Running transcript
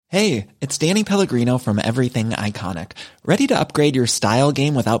Hey, it's Danny Pellegrino from Everything Iconic. Ready to upgrade your style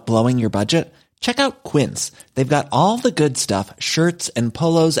game without blowing your budget? Check out Quince. They've got all the good stuff, shirts and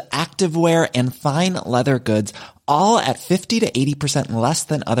polos, activewear, and fine leather goods, all at 50 to 80% less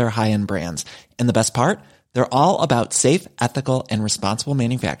than other high-end brands. And the best part? They're all about safe, ethical, and responsible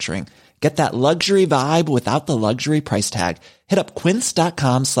manufacturing. Get that luxury vibe without the luxury price tag. Hit up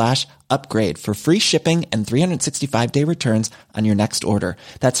quince.com/upgrade for free shipping and 365-day returns on your next order.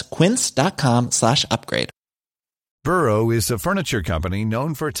 That's quince.com/upgrade. Burrow is a furniture company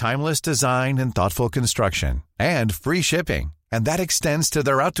known for timeless design and thoughtful construction, and free shipping, and that extends to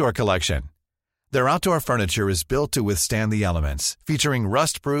their outdoor collection. Their outdoor furniture is built to withstand the elements, featuring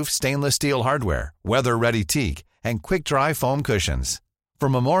rust-proof stainless steel hardware, weather-ready teak, and quick-dry foam cushions. For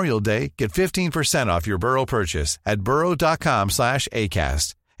Memorial Day, get 15% off your Burrow purchase at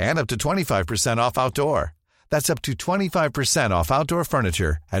burrow.com/ACAST and up to 25% off outdoor. That's up to 25% off outdoor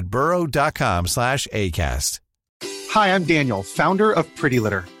furniture at burrow.com/ACAST. Hi, I'm Daniel, founder of Pretty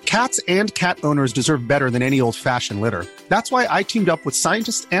Litter. Cats and cat owners deserve better than any old-fashioned litter. That's why I teamed up with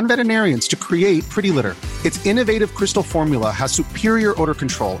scientists and veterinarians to create Pretty Litter. Its innovative crystal formula has superior odor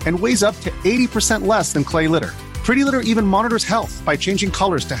control and weighs up to 80% less than clay litter. Pretty Litter even monitors health by changing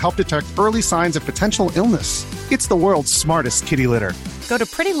colors to help detect early signs of potential illness. It's the world's smartest kitty litter. Go to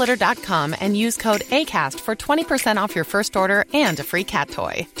prettylitter.com and use code ACAST for 20% off your first order and a free cat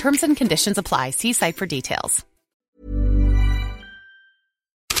toy. Terms and conditions apply. See site for details.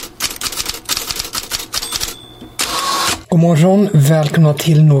 God morgon, välkomna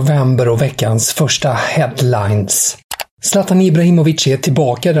till november och veckans första headlines. Zlatan Ibrahimovic är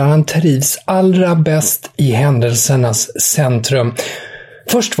tillbaka där han trivs allra bäst i händelsernas centrum.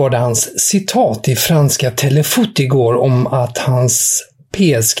 Först var det hans citat i franska Telefoot igår om att hans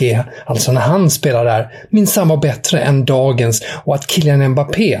PSG, alltså när han spelar där, minsann var bättre än dagens och att Kylian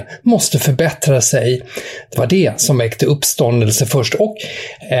Mbappé måste förbättra sig. Det var det som väckte uppståndelse först och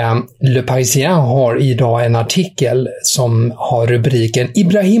Le Parisien har idag en artikel som har rubriken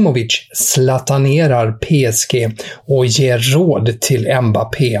Ibrahimovic slatanerar PSG och ger råd till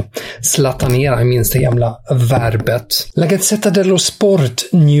Mbappé. Slatanera är minst det gamla verbet. La Gazzetta dello Sport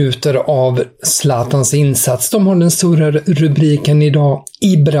njuter av Zlatans insats. De har den stora rubriken idag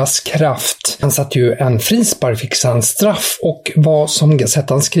Ibras kraft. Han satt ju en frispark, fick han straff och var, som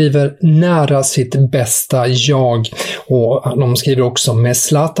Gazettan skriver, nära sitt bästa jag. Och de skriver också med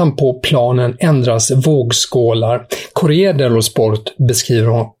Zlatan på planen ändras vågskålar. Corriere dello Sport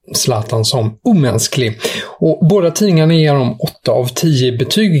beskriver Zlatan som omänsklig. Och båda tidningarna ger dem 8 av 10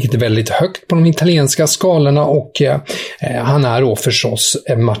 betyg, vilket är väldigt högt på de italienska skalorna och han är då förstås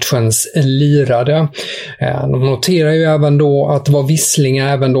matchens lirare. De noterar ju även då att det var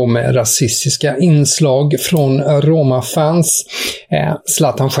visslingar även då med rasistiska inslag från Roma-fans.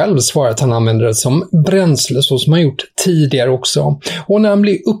 Zlatan själv svarar att han använder det som bränsle så som han gjort tidigare också. Och när han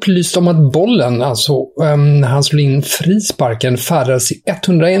blir upplyst om att bollen, alltså när han slår in frisparken, färdas i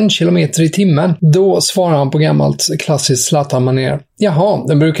 101 kilometer i timmen, då svarar han på gammalt klassiskt Zlatan-manér. Jaha,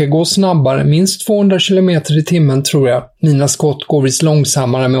 den brukar gå snabbare, minst 200 kilometer i timmen tror jag. Mina skott går visst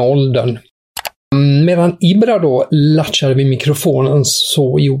långsammare med åldern. Medan Ibra då latchade vid mikrofonen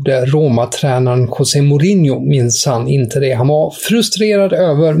så gjorde Roma-tränaren José Mourinho minsann inte det. Han var frustrerad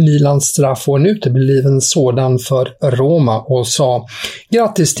över Milans straff och en utebliven sådan för Roma och sa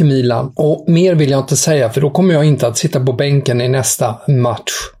grattis till Milan. Och mer vill jag inte säga för då kommer jag inte att sitta på bänken i nästa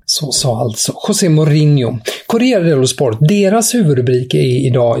match. Så sa alltså José Mourinho. Corriere dello Sport, deras huvudrubrik är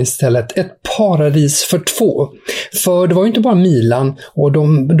idag istället ett paradis för 2. För det var ju inte bara Milan och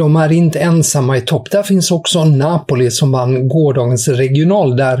de är inte ensamma i topp. Där finns också Napoli som vann gårdagens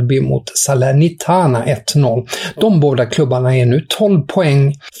regionalderby mot Salernitana 1-0. De båda klubbarna är nu 12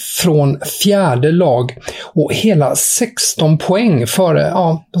 poäng från fjärde lag och hela 16 poäng före,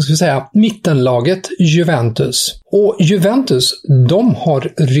 mittenlaget Juventus. Och Juventus, de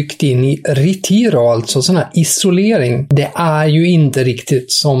har ryckt in i Ritiro, alltså sån här isolering. Det är ju inte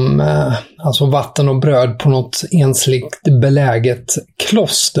riktigt som vatten och bröd på något ensligt beläget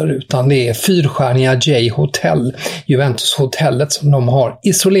kloster, utan det är 4-stjärniga J-hotell, Juventus-hotellet, som de har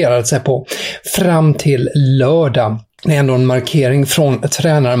isolerat sig på fram till lördag. Det är ändå en markering från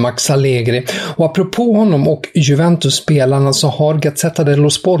tränare Max Allegri. Och apropå honom och Juventus-spelarna så har Gazzetta dello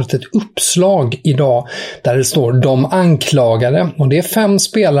Sport ett uppslag idag där det står de anklagade. Och det är 5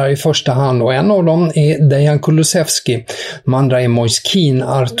 spelare i första hand och en av dem är Dejan Kulusevski. De andra är Moise Kean,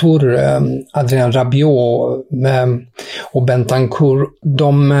 Artur, Adrien Rabiot och Bentancur.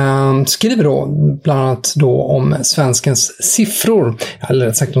 De skriver då bland annat då om svenskens siffror. Eller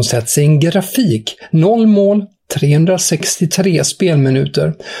rätt sagt, de sätter sig i en grafik. 0 mål, 363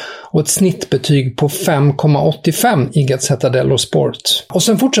 spelminuter och ett snittbetyg på 5,85 i Gazzetta dello Sport. Och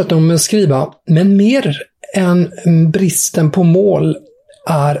sen fortsätter de med att skriva, men mer än bristen på mål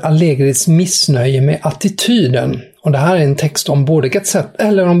är Allegris missnöje med attityden. Och det här är en text om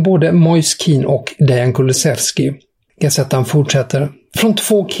både Moise Kean och Dejan Kulusevski. Gazettan fortsätter. Från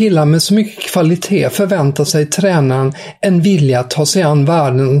två killar med så mycket kvalitet förväntar sig tränaren en vilja att ta sig an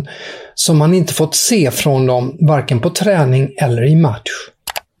världen som man inte fått se från dem, varken på träning eller i match.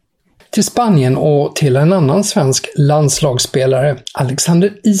 Till Spanien och till en annan svensk landslagsspelare,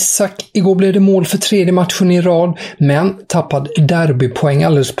 Alexander Isak. Igår blev det mål för 3:e matchen i rad, men tappad derbypoäng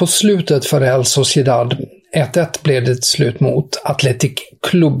alldeles på slutet för Real Sociedad. 1-1 blev det ett slut mot Athletic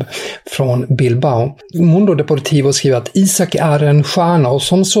Club från Bilbao. Mundo Deportivo skriver att Isak är en stjärna och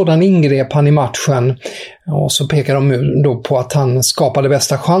som sådan ingrep han i matchen. Och så pekar de då på att han skapade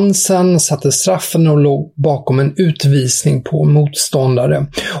bästa chansen, satte straffen och låg bakom en utvisning på motståndare.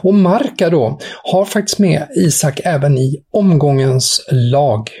 Och Marca då har faktiskt med Isak även i omgångens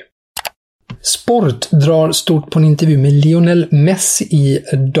lag. Sport drar stort på en intervju med Lionel Messi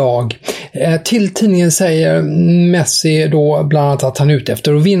idag. Till tidningen säger Messi då bland annat att han är ute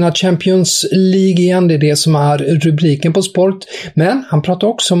efter att vinna Champions League igen. Det är det som är rubriken på Sport. Men han pratar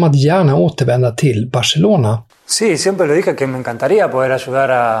också om att gärna återvända till Barcelona. Sí, siempre lo dije que me encantaría poder ayudar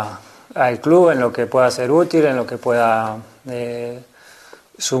al club en lo que pueda ser útil, en lo que pueda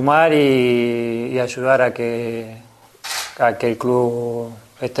sumar y ayudar a que el club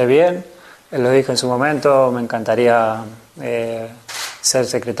esté bien. Lo dije en su momento, me encantaría ser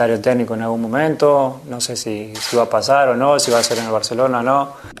secretario técnico en algún momento. No sé si va a pasar o no, si va a ser en el Barcelona o no.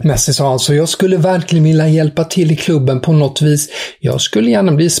 Messi sa alltså, jag skulle verkligen vilja hjälpa till i klubben på något vis. Jag skulle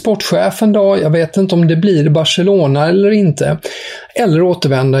gärna bli sportchef en dag. Jag vet inte om det blir Barcelona eller inte. Eller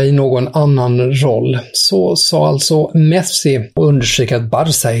återvända i någon annan roll. Så sa alltså Messi och understryker att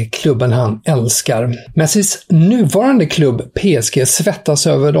Barca är klubben han älskar. Messis nuvarande klubb PSG svettas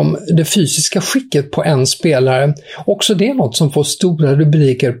över det fysiska skicket på en spelare. Också det är något som får stora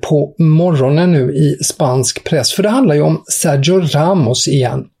rubriker på morgonen nu i spansk press. För det handlar ju om Sergio Ramos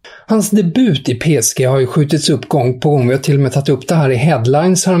igen. Hans debut i PSG har ju skjutits upp gång på gång. Vi har till och med tagit upp det här i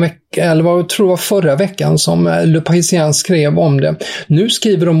headlines eller vad jag tror var förra veckan som Le Parisien skrev om det. Nu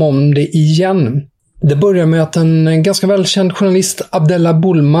skriver de om det igen. Det börjar med att en ganska välkänd journalist, Abdella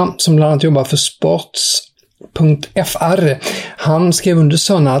Bulma, som bland annat jobbar för Sports.fr, han skrev under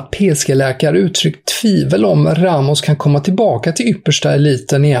söndagen att PSG-läkare uttryckt tvivel om Ramos kan komma tillbaka till yppersta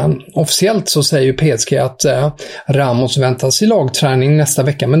eliten igen. Officiellt så säger ju PSG att Ramos väntas i lagträning nästa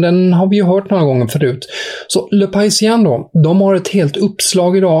vecka, men den har vi ju hört några gånger förut. Så Le Parisien då, de har ett helt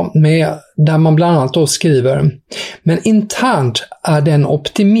uppslag idag där man bland annat då skriver: men internt är den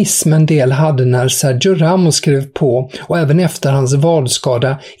optimism en del hade när Sergio Ramos skrev på och även efter hans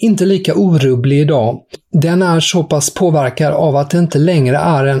vadskada inte lika orubblig idag. Den är så pass påverkad av att det inte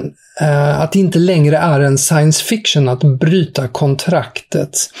längre är en science fiction att bryta kontraktet.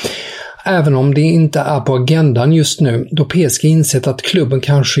 Även om det inte är på agendan just nu, då PSG insett att klubben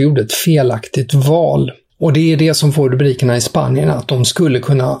kanske gjorde ett felaktigt val. Och det är det som får rubrikerna i Spanien, att de skulle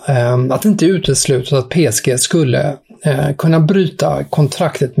kunna, att det inte uteslutet att PSG skulle kunna bryta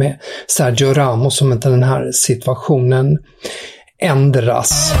kontraktet med Sergio Ramos om inte den här situationen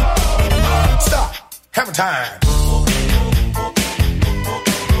ändras.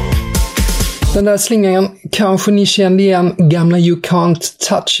 Den där slingan kanske ni kände igen, gamla You Can't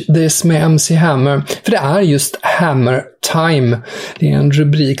Touch This med MC Hammer. För det är just Hammer Time. Det är en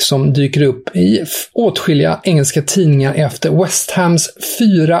rubrik som dyker upp i åtskilliga engelska tidningar efter West Hams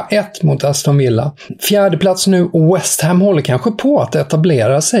 4-1 mot Aston Villa. 4:e plats nu, och West Ham håller kanske på att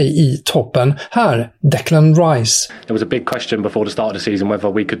etablera sig i toppen. Här, Declan Rice. There was a big question before the start of the season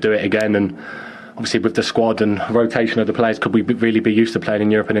whether we could do it again, and obviously with the squad and rotation of the players, could we really be used to playing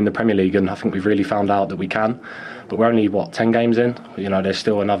in Europe and in the Premier League? And I think we've really found out that we can. But we're only 10 games in. You know, there's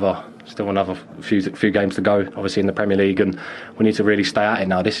still another few games to go, obviously, in the Premier League, and we need to really stay at it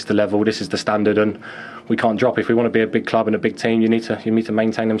now. This is the level, this is the standard, and we can't drop. If we want to be a big club and a big team, you need to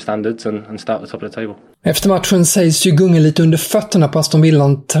maintain them standards and stay at the top of the table. Efter matchen sägs ju gunga lite under fötterna på Aston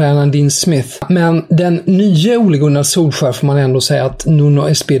Villa-tränaren Dean Smith. Men den nya Ole Gunnar Solskjær får man ändå säga att Nuno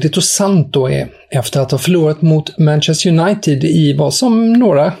Espirito Santo är. Efter att ha förlorat mot Manchester United i vad som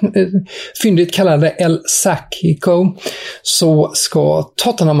några fyndigt kallade El Sacico, så ska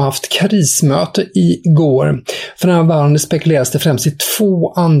Tottenham ha haft krismöte igår. För den här världen spekuleras det främst i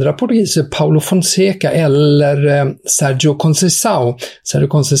 2 andra portugiser, Paulo Fonseca eller Sergio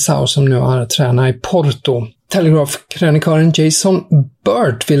Conceição som nu är tränare i Porto. Telegraph-krönikören Jason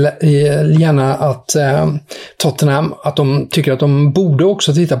Burt vill gärna att Tottenham, att de tycker att de borde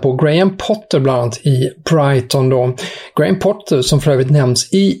också titta på Graham Potter bland annat i Brighton då. Graham Potter som för övrigt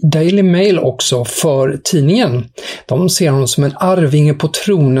nämns i Daily Mail också för tidningen. De ser honom som en arvinge på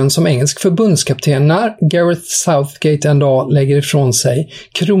tronen som engelsk förbundskapten när Gareth Southgate en dag lägger ifrån sig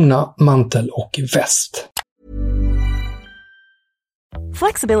krona, mantel och väst.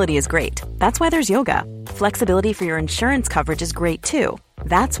 Flexibility is great. That's why there's yoga. Flexibility for your insurance coverage is great too.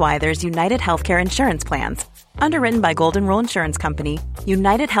 That's why there's United Healthcare Insurance Plans. Underwritten by Golden Rule Insurance Company,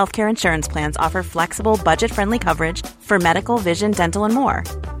 United Healthcare Insurance Plans offer flexible, budget-friendly coverage for medical, vision, dental, and more.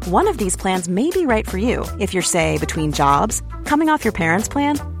 One of these plans may be right for you if you're, say, between jobs, coming off your parents'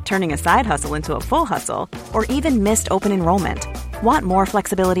 plan, turning a side hustle into a full hustle, or even missed open enrollment. Want more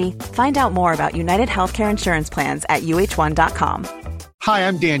flexibility? Find out more about United Healthcare Insurance Plans at uh1.com. Hi,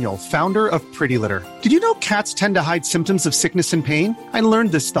 I'm Daniel, founder of Pretty Litter. Did you know cats tend to hide symptoms of sickness and pain? I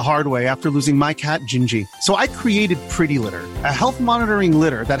learned this the hard way after losing my cat, Gingy. So I created Pretty Litter, a health monitoring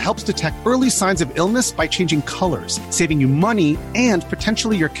litter that helps detect early signs of illness by changing colors, saving you money and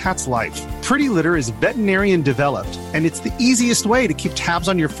potentially your cat's life. Pretty Litter is veterinarian developed, and it's the easiest way to keep tabs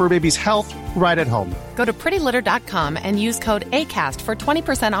on your fur baby's health right at home. Go to prettylitter.com and use code ACAST for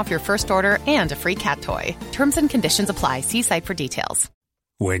 20% off your first order and a free cat toy. Terms and conditions apply. See site for details.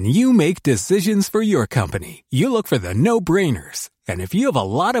 When you make decisions for your company, you look for the no-brainers. And if you have a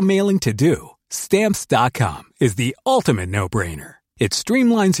lot of mailing to do, Stamps.com is the ultimate no-brainer. It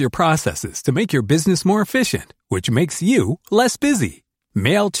streamlines your processes to make your business more efficient, which makes you less busy.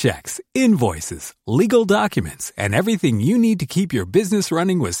 Mail checks, invoices, legal documents, and everything you need to keep your business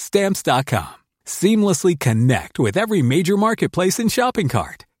running with Stamps.com. Seamlessly connect with every major marketplace and shopping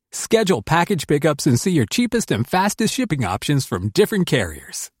cart. Schedule package pickups and see your cheapest and fastest shipping options from different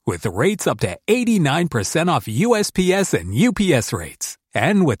carriers. With rates up to 89% off USPS and UPS rates.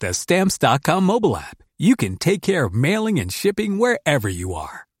 And with the Stamps.com mobile app, you can take care of mailing and shipping wherever you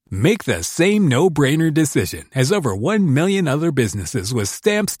are. Make the same no-brainer decision as over 1 million other businesses with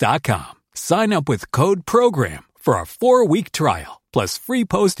Stamps.com. Sign up with code PROGRAM for a 4-week trial, plus free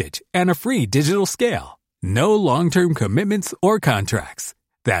postage and a free digital scale. No long-term commitments or contracts.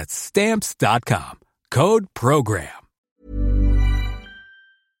 That's Stamps.com. Code PROGRAM.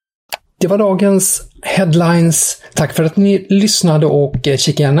 Det var dagens headlines. Tack för att ni lyssnade och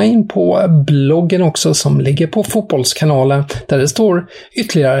kika gärna in på bloggen också som ligger på Fotbollskanalen där det står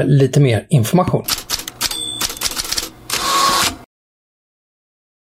ytterligare lite mer information.